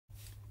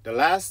The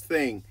last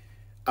thing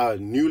a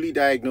newly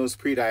diagnosed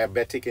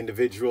pre-diabetic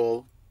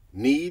individual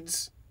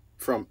needs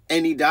from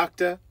any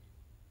doctor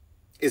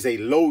is a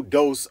low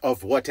dose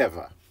of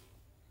whatever.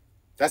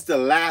 That's the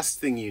last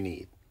thing you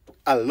need.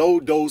 A low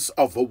dose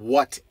of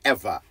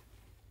whatever.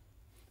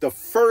 The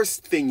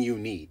first thing you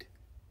need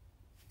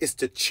is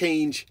to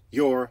change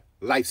your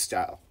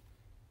lifestyle.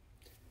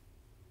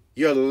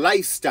 Your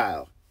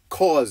lifestyle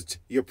caused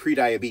your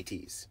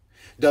prediabetes.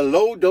 The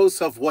low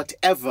dose of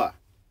whatever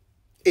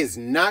is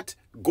not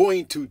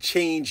going to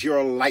change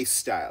your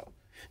lifestyle.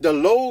 The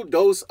low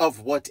dose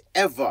of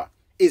whatever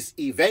is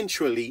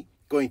eventually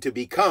going to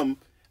become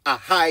a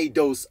high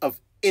dose of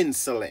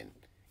insulin.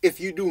 If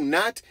you do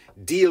not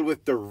deal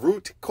with the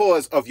root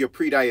cause of your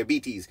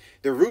prediabetes,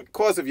 the root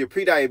cause of your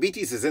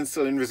prediabetes is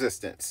insulin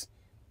resistance.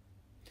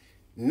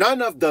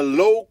 None of the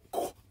low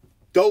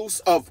dose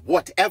of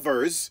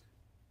whatevers,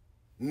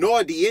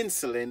 nor the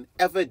insulin,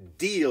 ever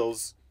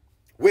deals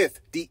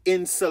with the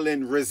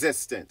insulin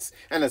resistance.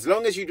 And as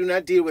long as you do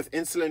not deal with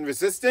insulin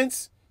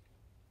resistance,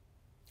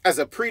 as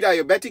a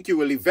pre-diabetic, you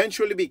will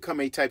eventually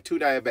become a type 2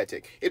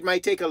 diabetic. It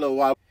might take a little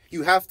while.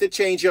 You have to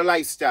change your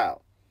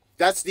lifestyle.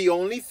 That's the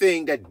only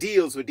thing that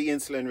deals with the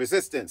insulin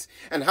resistance.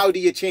 And how do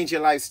you change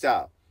your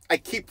lifestyle? I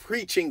keep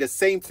preaching the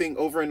same thing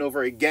over and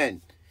over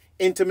again.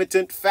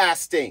 Intermittent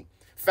fasting.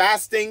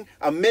 Fasting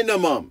a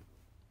minimum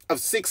of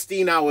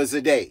 16 hours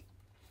a day.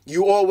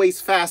 You always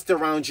fast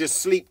around your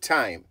sleep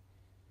time.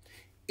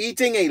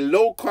 Eating a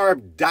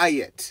low-carb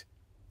diet.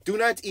 Do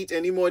not eat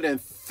any more than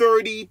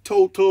 30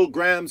 total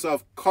grams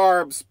of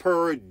carbs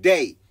per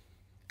day.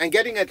 And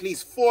getting at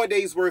least 4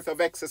 days worth of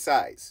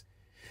exercise.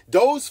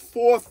 Those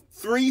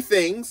three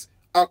things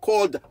are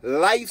called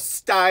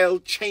lifestyle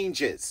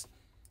changes.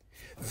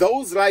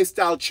 Those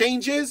lifestyle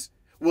changes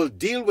will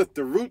deal with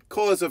the root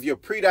cause of your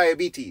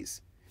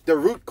prediabetes. The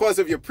root cause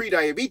of your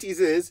prediabetes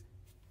is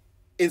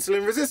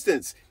insulin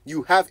resistance.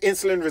 You have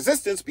insulin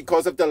resistance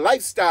because of the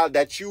lifestyle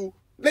that you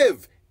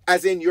live,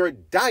 as in your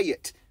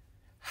diet.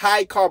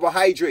 High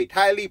carbohydrate,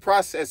 highly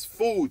processed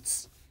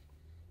foods.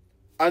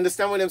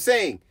 Understand what I'm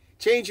saying?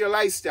 Change your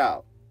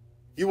lifestyle.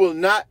 You will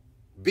not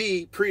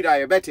be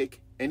pre-diabetic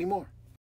anymore.